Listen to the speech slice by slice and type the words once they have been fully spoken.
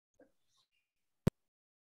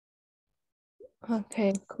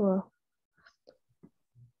Okay, cool.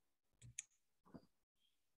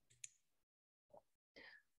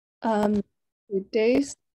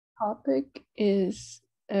 Today's topic is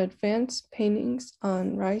advanced paintings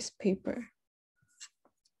on rice paper.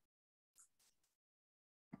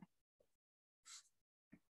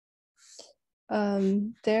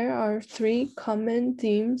 There are three common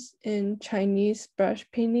themes in Chinese brush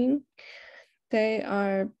painting. They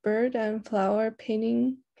are bird and flower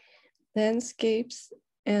painting, landscapes,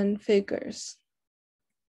 and figures.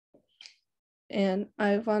 And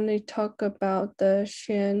I want to talk about the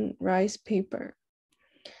Xuan rice paper.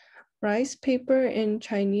 Rice paper in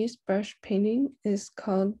Chinese brush painting is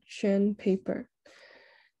called Xuan paper.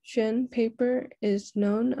 Xuan paper is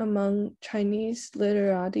known among Chinese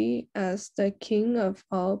literati as the king of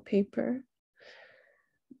all paper.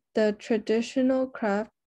 The traditional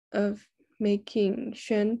craft of making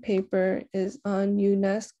Xuan paper is on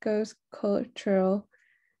UNESCO's cultural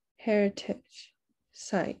heritage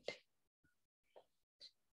site.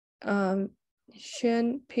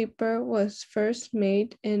 Xuan paper was first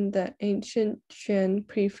made in the ancient Xuan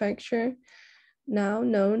prefecture, now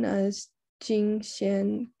known as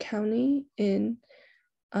Jingxian County in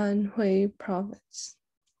Anhui Province.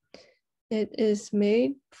 It is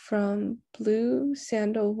made from blue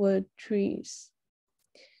sandalwood trees,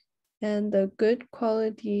 and the good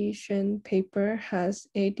quality Xuan paper has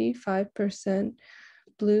 85%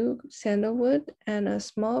 blue sandalwood and a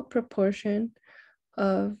small proportion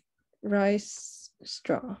of rice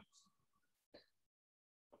straw.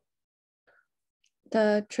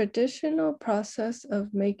 The traditional process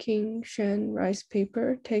of making Xuan rice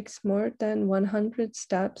paper takes more than 100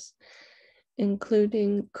 steps,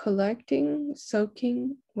 including collecting,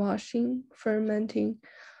 soaking, washing, fermenting,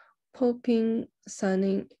 pulping,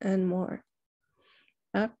 sunning, and more.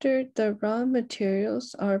 After the raw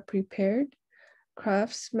materials are prepared,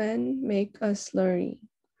 craftsmen make a slurry.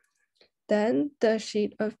 Then the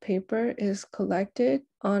sheet of paper is collected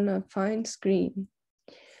on a fine screen.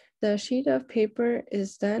 The sheet of paper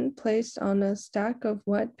is then placed on a stack of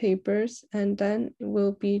wet papers and then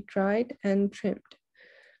will be dried and trimmed.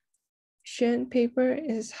 Xuan paper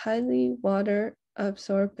is highly water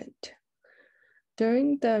absorbent.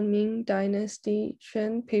 During the Ming Dynasty,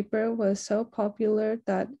 Xuan paper was so popular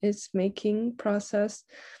that its making process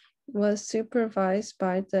was supervised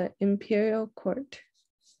by the imperial court.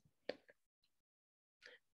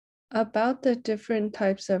 About the different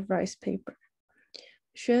types of rice paper.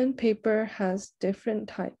 Xuan paper has different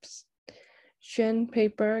types. Xuan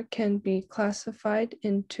paper can be classified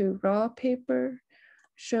into raw paper,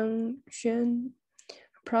 sheng xuan,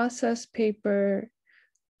 processed paper,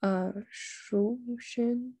 shu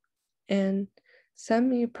xuan, and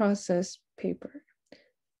semi-processed paper,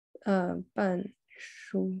 ban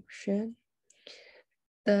shu xuan.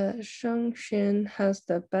 The sheng xuan has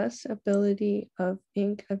the best ability of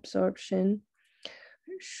ink absorption.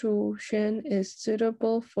 Shu xuan is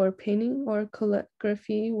suitable for painting or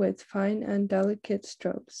calligraphy with fine and delicate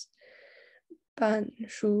strokes. Ban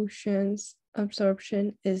shu xuan's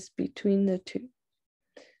absorption is between the two.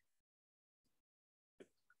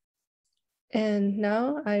 And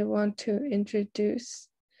now I want to introduce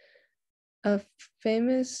a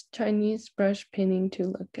famous Chinese brush painting to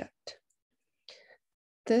look at.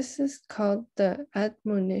 This is called the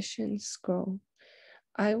Admonition Scroll.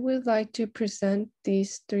 I would like to present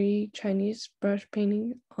these three Chinese brush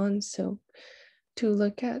paintings on silk to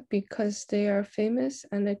look at because they are famous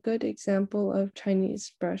and a good example of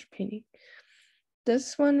Chinese brush painting.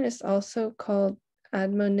 This one is also called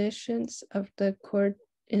Admonitions of the Court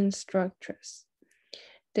Instructress.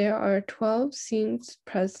 There are 12 scenes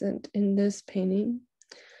present in this painting.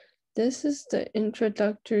 This is the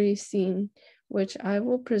introductory scene, which I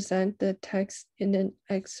will present the text in an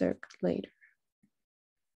excerpt later.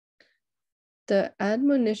 The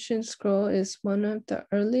Admonition Scroll is one of the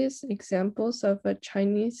earliest examples of a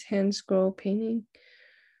Chinese hand scroll painting.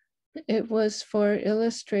 It was for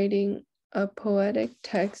illustrating a poetic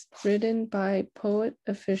text written by poet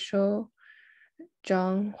official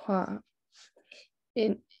Zhang Hua.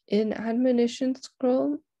 In Admonition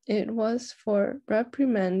Scroll, it was for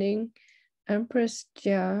reprimanding Empress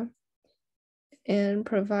Jia and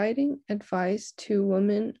providing advice to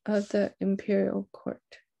women of the imperial court.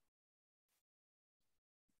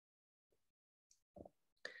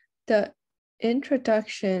 The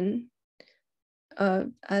introduction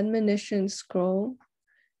of Admonition Scroll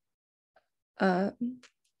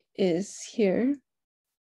is here.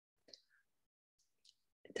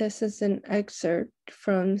 This is an excerpt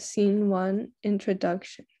from Scene 1,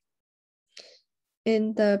 Introduction.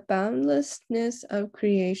 In the boundlessness of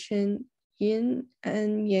creation, yin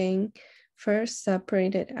and yang first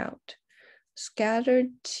separated out. Scattered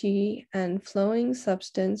qi and flowing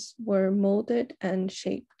substance were molded and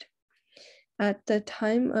shaped. At the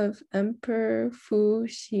time of Emperor Fu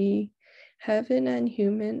Xi, heaven and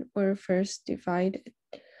human were first divided.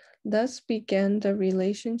 Thus began the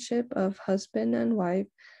relationship of husband and wife,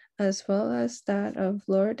 as well as that of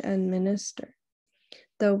lord and minister.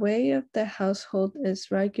 The way of the household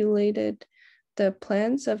is regulated. The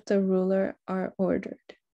plans of the ruler are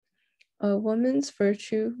ordered. A woman's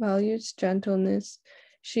virtue values gentleness.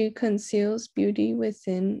 She conceals beauty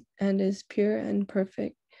within and is pure and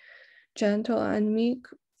perfect. Gentle and meek,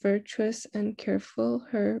 virtuous and careful,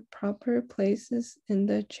 her proper place is in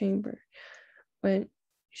the chamber. When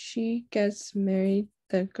she gets married,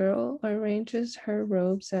 the girl arranges her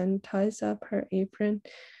robes and ties up her apron.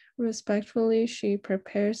 Respectfully, she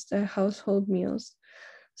prepares the household meals.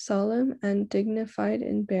 Solemn and dignified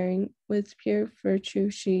in bearing, with pure virtue,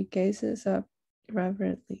 she gazes up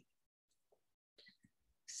reverently.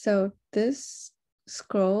 So this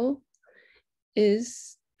scroll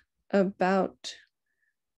is about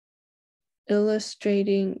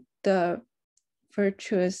illustrating the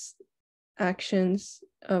virtuous actions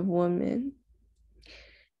of women.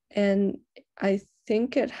 And I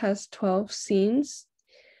think it has 12 scenes.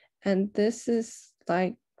 And this is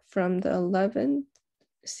like from the 11th,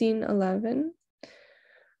 scene 11.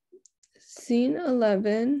 Scene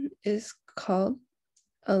 11 is called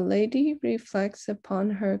A Lady Reflects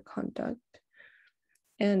Upon Her Conduct.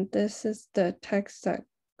 And this is the text that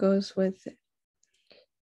goes with it.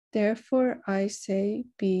 Therefore, I say,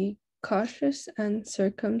 be cautious and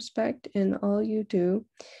circumspect in all you do,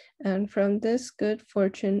 and from this good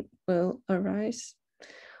fortune will arise.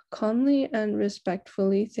 Calmly and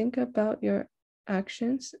respectfully think about your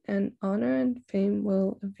actions, and honor and fame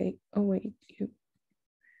will await you.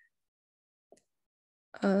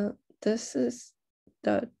 This is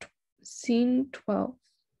the scene 12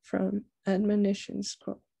 from Admonition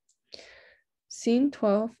Scroll. Scene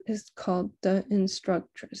 12 is called The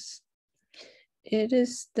Instructress. It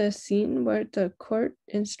is the scene where the court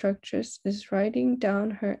instructress is writing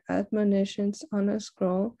down her admonitions on a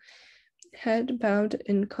scroll, head bowed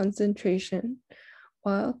in concentration,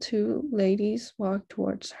 while two ladies walk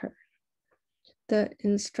towards her. The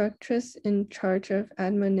instructress in charge of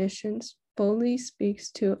admonitions boldly speaks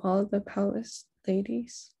to all the palace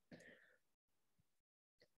ladies.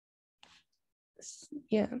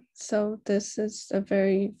 Yeah, so this is a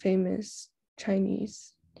very famous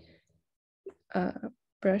Chinese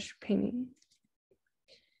brush painting.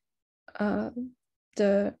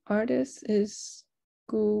 The artist is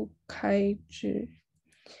Gu Kaizhi.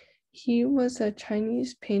 He was a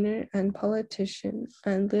Chinese painter and politician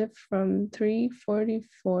and lived from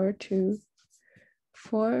 344 to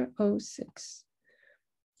 406.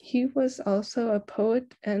 He was also a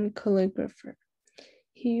poet and calligrapher.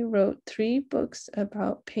 He wrote 3 books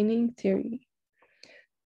about painting theory.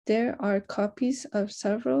 There are copies of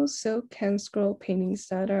several silk hand scroll paintings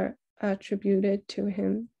that are attributed to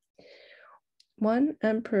him. One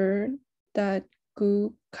emperor that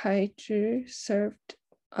Gu Kaizhi served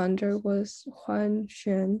under was Huan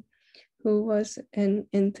Xuan, who was an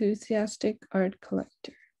enthusiastic art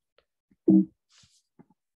collector.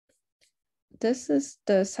 This is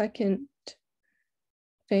the second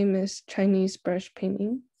famous Chinese brush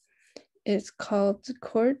painting. It's called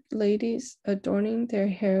Court Ladies Adorning Their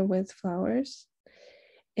Hair with Flowers.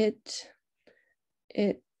 It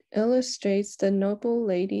illustrates the noble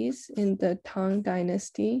ladies in the Tang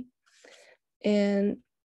Dynasty, and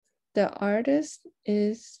the artist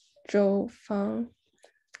is Zhou Fang.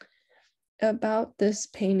 About this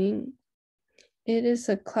painting, it is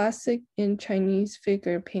a classic in Chinese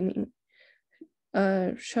figure painting,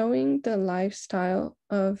 showing the lifestyle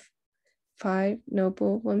of 5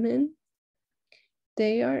 noble women.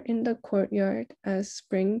 They are in the courtyard as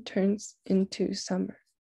spring turns into summer.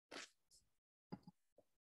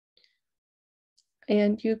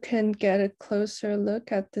 And you can get a closer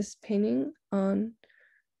look at this painting on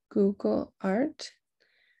Google Art.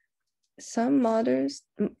 Some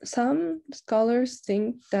scholars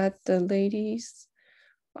think that the ladies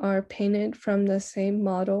are painted from the same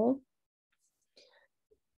model.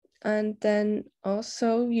 And then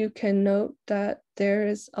also you can note that there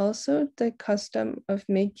is also the custom of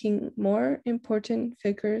making more important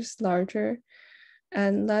figures larger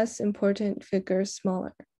and less important figures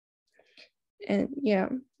smaller. And yeah,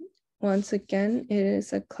 once again, it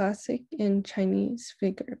is a classic in Chinese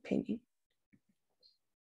figure painting.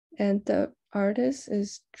 And the artist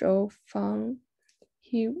is Zhou Fang.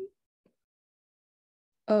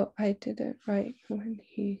 I did it right when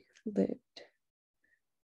he lived.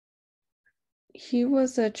 He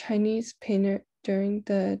was a Chinese painter during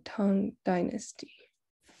the Tang Dynasty.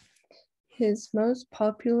 His most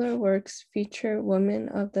popular works feature women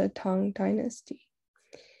of the Tang Dynasty.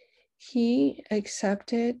 He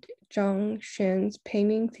accepted Zhang Xuan's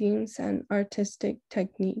painting themes and artistic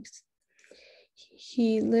techniques.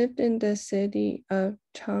 He lived in the city of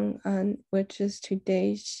Chang'an, which is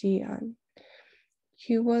today Xi'an.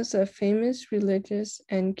 He was a famous religious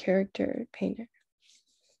and character painter.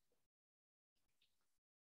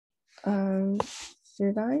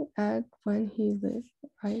 Should I add when he lived?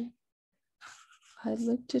 I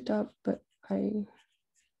looked it up, but I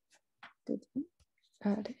didn't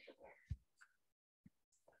add it.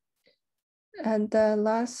 And the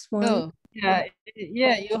last one. Oh, yeah,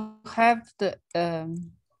 you have the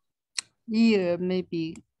year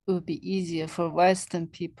maybe would be easier for Western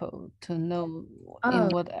people to know in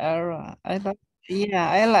what era. I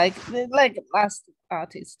like last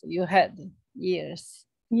artist you had years.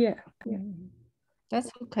 Yeah. That's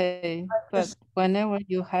okay. But whenever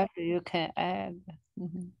you have it, you can add.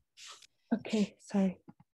 Okay, sorry.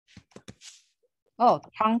 Oh,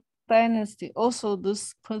 Tang Dynasty. Also,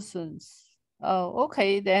 this persons. Oh,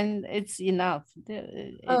 okay. Then it's enough.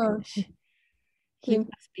 He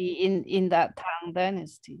must be in that Tang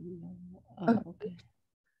Dynasty. Oh, okay.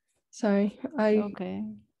 Sorry. Okay.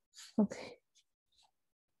 Okay.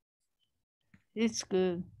 It's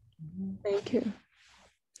good. Thank you.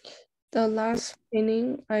 The last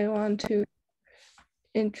painting I want to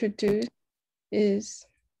introduce is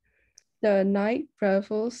the Night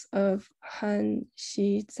Revels of Han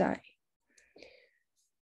Xizai.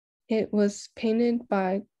 It was painted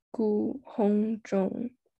by Gu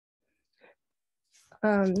Hongzhong.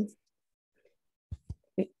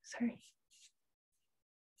 Wait, sorry.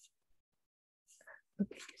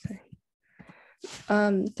 Okay, sorry.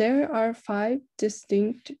 There are 5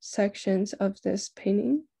 distinct sections of this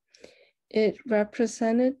painting. It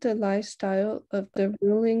represented the lifestyle of the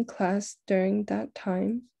ruling class during that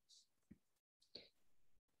time.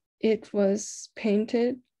 It was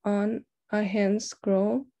painted on a hand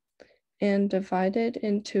scroll and divided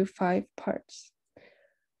into 5 parts.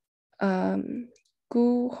 Gu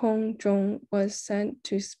Hongzhong was sent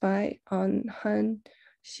to spy on Han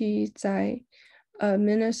Xizai, a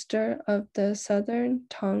minister of the southern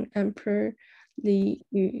Tang Emperor Li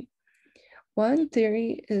Yu. One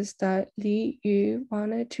theory is that Li Yu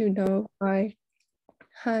wanted to know why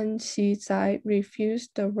Han Xizai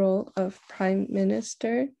refused the role of prime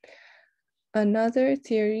minister. Another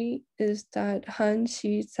theory is that Han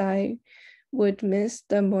Xizai would miss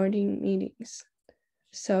the morning meetings,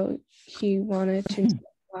 so he wanted to know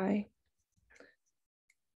why.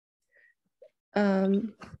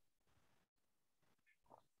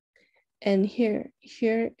 And here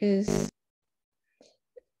is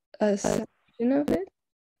a section of it.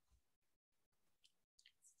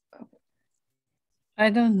 I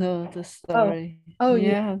don't know the story. Oh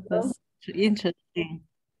yeah, that's interesting.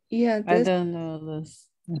 Yeah, I don't know this.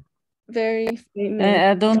 Very famous.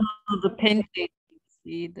 I don't know the paintings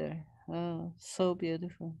either. Oh, so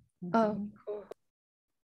beautiful. Oh, cool.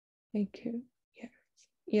 Thank you. Yeah.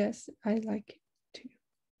 Yes, I like it too.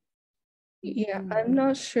 Yeah, I'm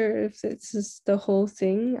not sure if this is the whole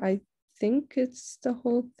thing. I think it's the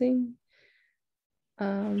whole thing.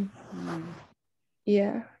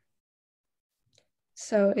 Yeah.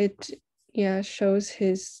 So it shows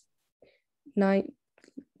his night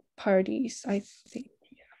parties, I think.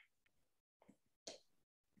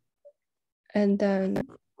 And then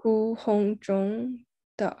Gu Hongzhong,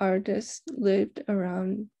 the artist, lived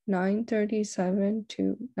around 937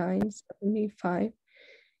 to 975.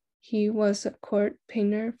 He was a court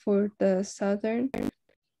painter for the southern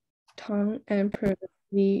Tang Emperor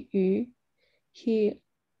Li Yu. He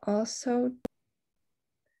also,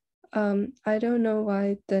 I don't know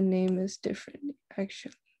why the name is different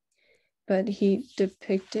actually, but he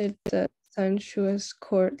depicted the sensuous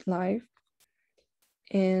court life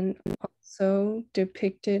and also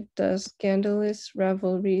depicted the scandalous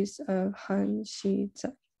revelries of Han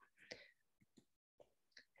Xizai.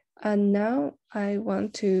 And now I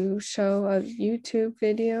want to show a YouTube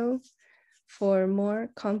video for more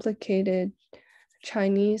complicated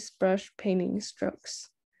Chinese brush painting strokes.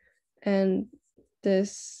 And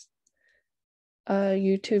this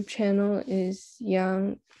YouTube channel is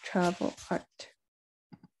Yang Travel Art.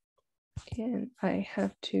 And I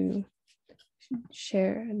have to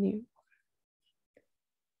share a new,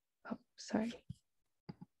 oh, sorry.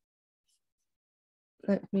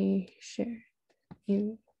 Let me share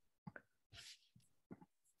new.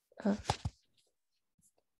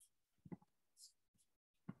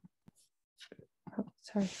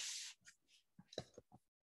 sorry.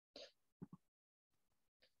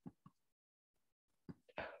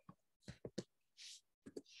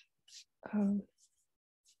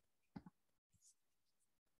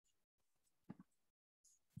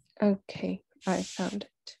 Okay, I found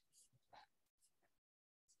it.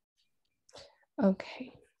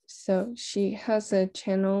 Okay, so she has a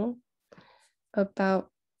channel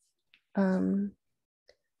about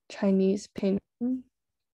Chinese painting,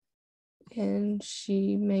 and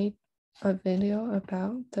she made a video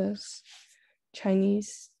about this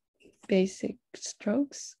Chinese basic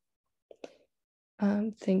strokes.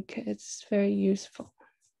 I think it's very useful.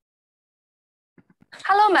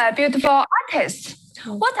 Hello, my beautiful artists.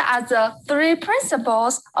 What are the 3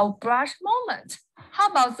 principles of brush movement? How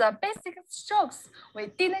about the basic strokes we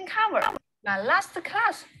didn't cover in my last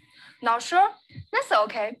class? Not sure? That's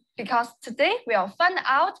okay, because today we'll find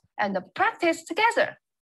out and practice together.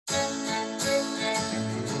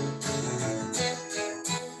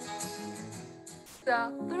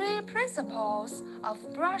 The 3 principles of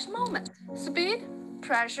brush movement: speed,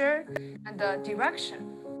 pressure, and direction.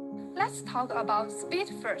 Let's talk about speed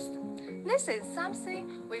first. This is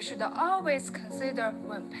something we should always consider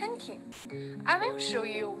when painting. I will show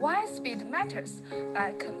you why speed matters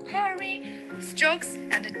by comparing strokes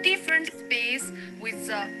at different speeds with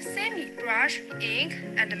the same brush, ink,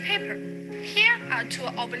 and paper. Here are 2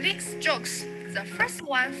 oblique strokes, the first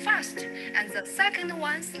one fast and the second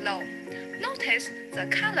one slow. Notice the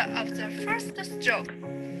color of the first stroke.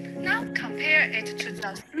 Now compare it to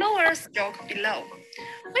the slower stroke below.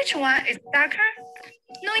 Which one is darker?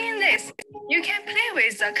 Knowing this, you can play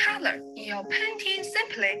with the color in your painting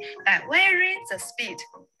simply by varying the speed.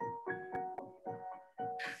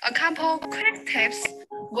 A couple quick tips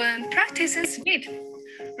when practicing speed.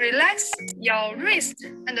 Relax your wrist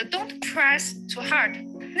and don't press too hard.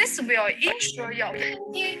 This will ensure your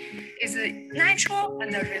painting is natural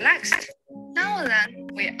and relaxed. Now then,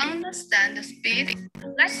 we understand the speed.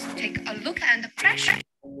 Let's take a look at the pressure.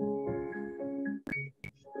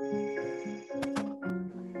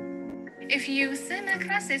 If you've seen my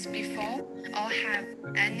classes before or have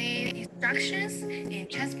any instructions in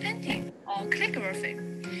chest painting or calligraphy,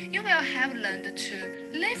 you will have learned to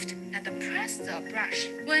lift and press the brush.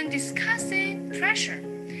 When discussing pressure,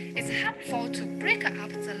 it's helpful to break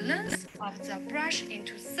up the length of the brush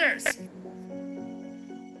into thirds.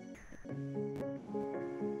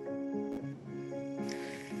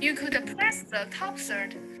 You could press the top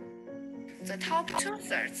third, the top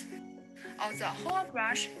 2/3, or the whole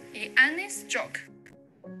brush in any stroke.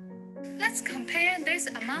 Let's compare these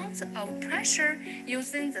amounts of pressure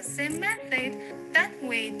using the same method that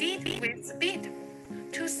we did with speed.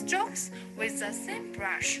 2 strokes with the same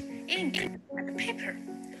brush, ink, and paper.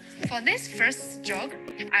 For this first stroke,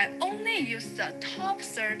 I only use the top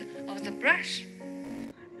third of the brush.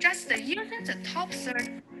 Just using the top third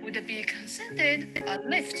would be considered a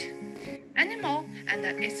lift. Animal, and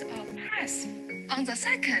it's a press. On the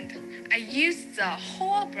second, I use the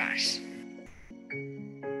whole brush.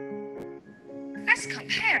 Let's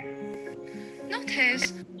compare.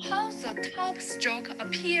 Notice how the top stroke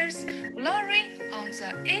appears blurry on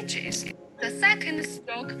the edges. The second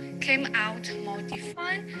stroke came out more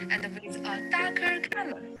defined and with a darker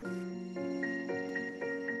color.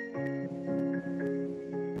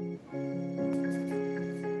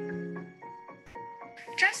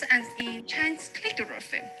 Just as in Chinese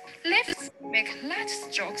calligraphy, lifts make light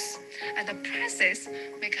strokes and presses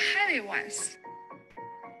make heavy ones.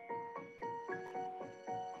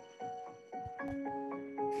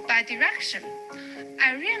 By direction,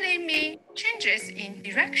 I really mean changes in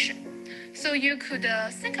direction. So you could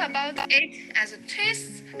think about it as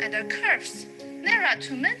twists and curves. There are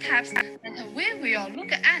 2 main types that we will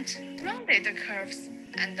look at: rounded curves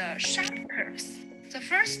and sharp curves. The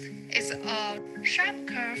first is a sharp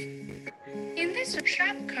curve. In this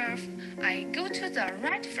sharp curve, I go to the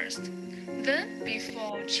right first. Then,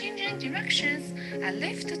 before changing directions, I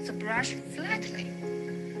lift the brush slightly.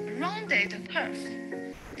 Rounded curve.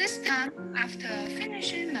 This time, after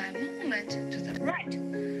finishing my movement to the right,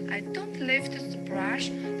 I don't lift the brush,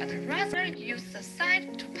 but rather use the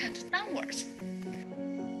side to paint downwards.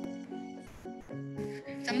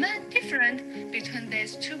 The main difference between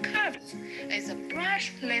these 2 curves is the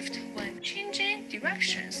brush lift when changing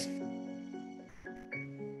directions.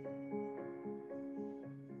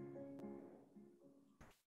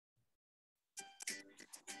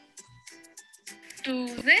 Do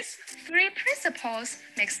these 3 principles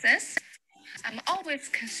make sense? I'm always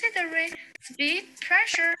considering speed,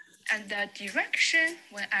 pressure, and the direction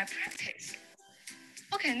when I practice.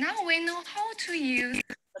 Okay, now we know how to use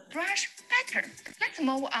the brush better. Let's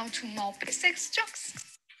move on to more basic strokes.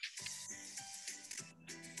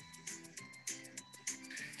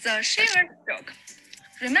 The shiver stroke.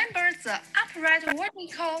 Remember the upright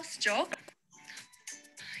vertical stroke?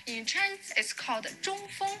 In Chinese, it's called 中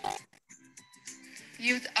锋.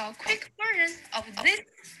 Use a quick version of this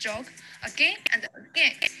stroke again and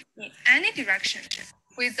again in any direction.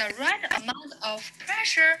 With the right amount of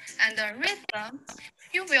pressure and rhythm,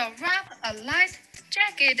 you will rub a light,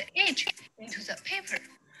 jagged edge into the paper.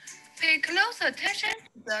 Pay close attention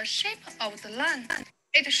to the shape of the line.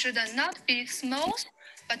 It should not be smooth,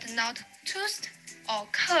 but not toothed or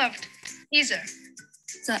curved either.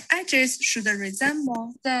 The edges should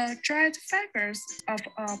resemble the dried fibers of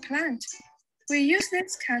a plant. We use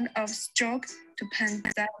this kind of stroke to paint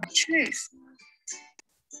dead trees.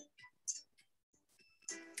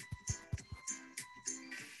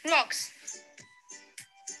 Rocks.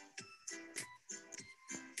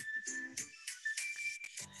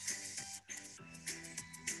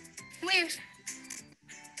 Waves.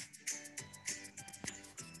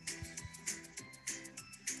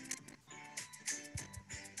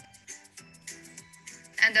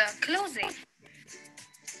 And closing.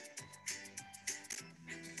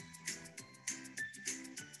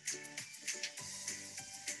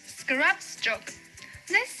 Scrub stroke.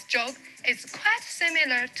 This stroke is quite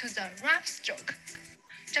similar to the rough stroke.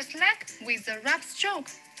 Just like with the rough stroke,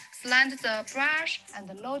 slant the brush and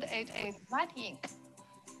load it with white ink.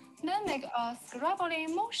 Then make a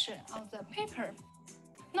scrubbing motion on the paper.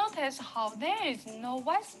 Notice how there is no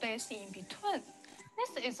white space in between.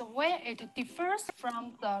 This is where it differs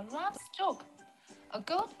from the rough stroke. A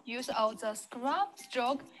good use of the scrub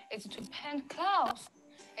stroke is to paint clouds.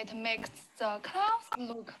 It makes the clouds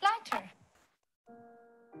look lighter.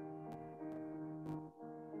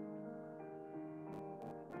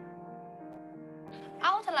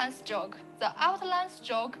 Outline stroke. The outline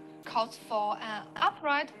stroke calls for an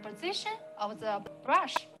upright position of the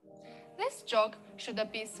brush. This stroke should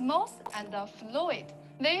be smooth and fluid.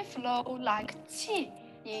 They flow like qi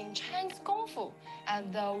in Chinese Kung Fu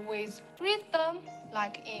and with rhythm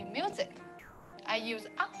like in music. I use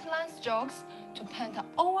outline strokes to paint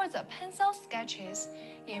over the pencil sketches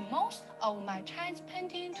in most of my Chinese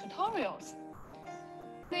painting tutorials.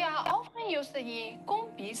 They are often used in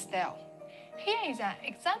Gongbi style. Here is an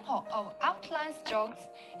example of outline strokes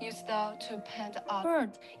used to paint a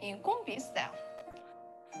bird in Gongbi style.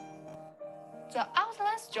 The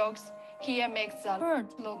outline strokes here make the bird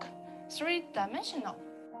look three-dimensional.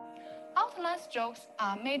 Outline strokes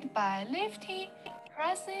are made by lifting,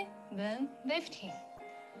 pressing, then lifting.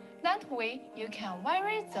 That way, you can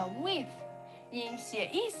vary the width. In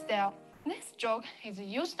Xie Yi style, this stroke is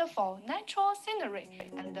used for natural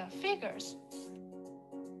scenery and figures.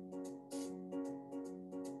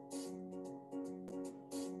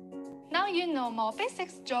 Now you know more basic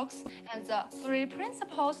strokes and the 3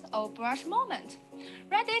 principles of brush movement.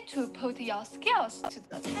 Ready to put your skills to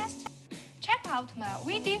the test? Check out my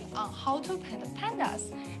video on how to paint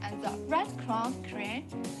pandas and the red crown crane.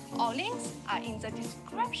 All links are in the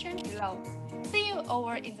description below. See you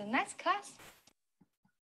over in the next class.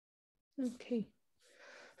 Okay.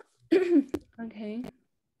 Okay.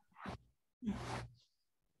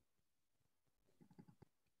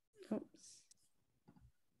 Oops.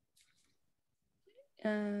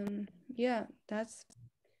 Yeah,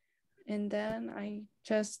 and then I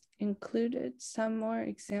just included some more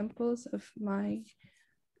examples of my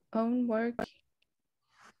own work.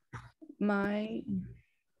 My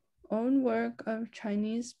own work of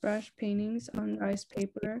Chinese brush paintings on rice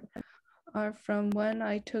paper are from when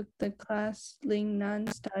I took the class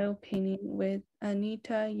Lingnan style painting with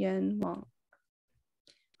Anita Yan Wang.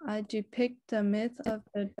 I depict the myth of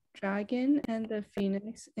the dragon and the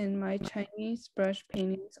phoenix in my Chinese brush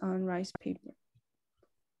paintings on rice paper.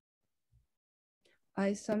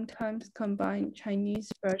 I sometimes combine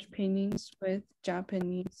Chinese brush paintings with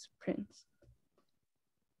Japanese prints.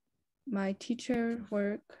 My teacher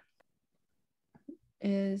work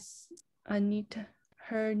is Anita.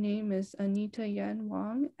 Her name is Anita Yan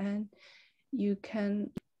Wang, and you can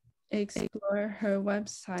explore her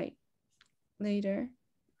website later.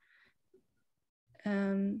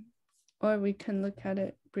 Or we can look at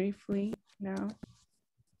it briefly now.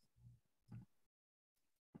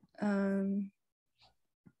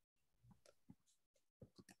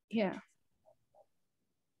 Yeah.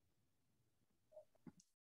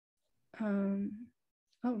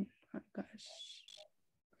 Oh my gosh.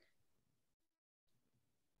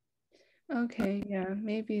 Okay, yeah,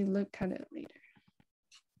 maybe look at it later.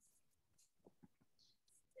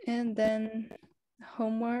 And then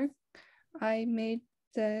homework, I made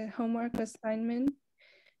the homework assignment,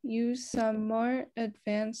 use some more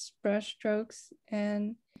advanced brushstrokes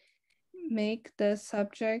and make the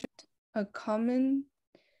subject a common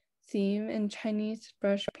theme in Chinese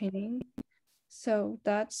brush painting. So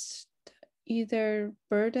that's either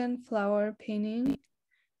bird and flower painting,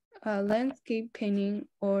 landscape painting,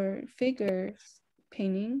 or figures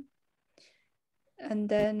painting. And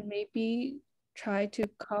then maybe try to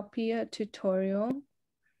copy a tutorial.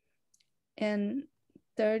 And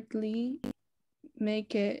thirdly,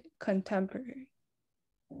 make it contemporary.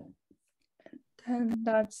 And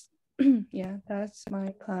that's yeah, that's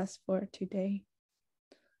my class for today.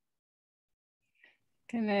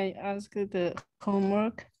 Can I ask the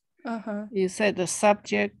homework? Uh-huh. You said the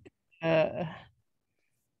subject, a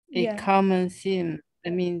Yeah. common theme.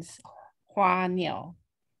 That means 花鸟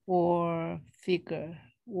or figure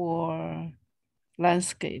or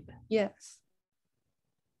landscape. Yes.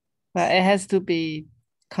 But it has to be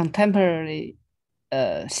contemporary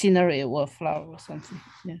scenery or flower or something.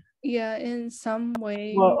 Yeah. Yeah, in some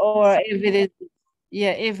way. Or if it is,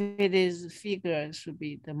 yeah, if it is figure, it should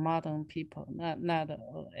be the modern people, not the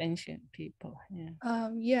ancient people. Yeah.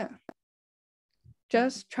 Yeah.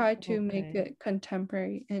 Just try to make Okay. it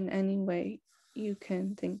contemporary in any way you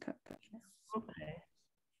can think of. Okay.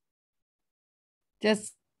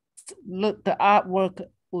 Just look, the artwork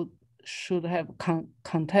should have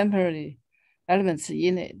contemporary elements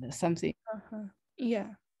in it, something. Uh-huh.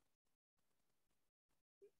 Yeah.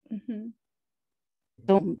 Mm-hmm.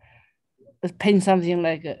 Don't paint something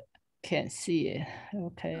like can't see it.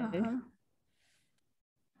 Okay. Uh-huh.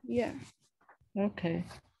 Yeah. Okay.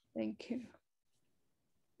 Thank you.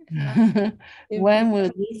 When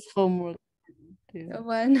will this homework do?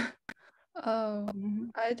 When? Oh,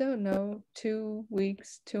 I don't know. 2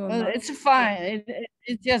 weeks to a month. It's fine.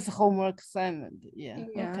 It's just homework assignment. Yeah.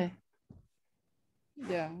 Okay.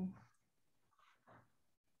 Yeah.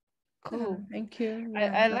 Cool. Thank you.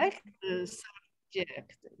 I like the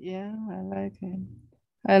subject. Yeah, I like it.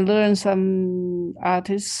 I learned some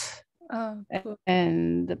artists cool.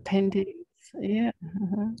 and the paintings. Yeah.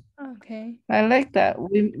 Okay. I like that.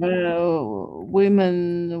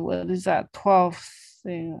 Women, what is that? 12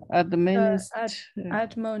 thing? Admonition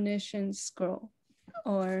scroll,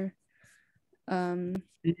 or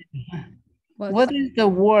what is the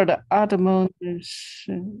word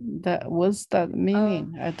admonition? What's that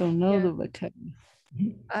meaning? I don't know the vocabulary.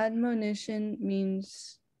 Admonition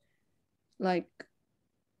means like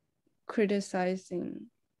criticizing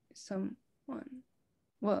someone.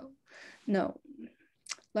 Well, no,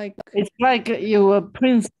 like it's like your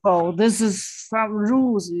principle. This is some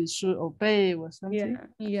rules you should obey or something.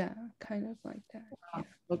 Yeah, kind of like that. Yeah.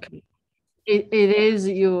 Okay. It is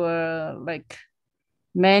your like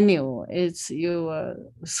manual. It's your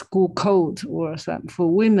school code or something. For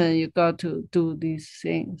women, you got to do these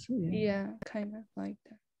things. Yeah, kind of like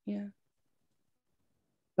that. Yeah.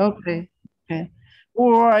 Okay. Okay.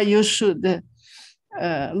 Or you should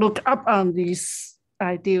look up on these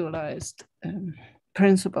idealized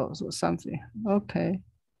principles or something. Okay.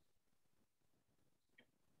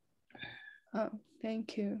 Oh,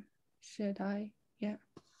 thank you. Should I? Yeah.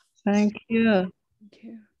 Thank you. Thank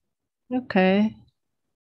you. Okay.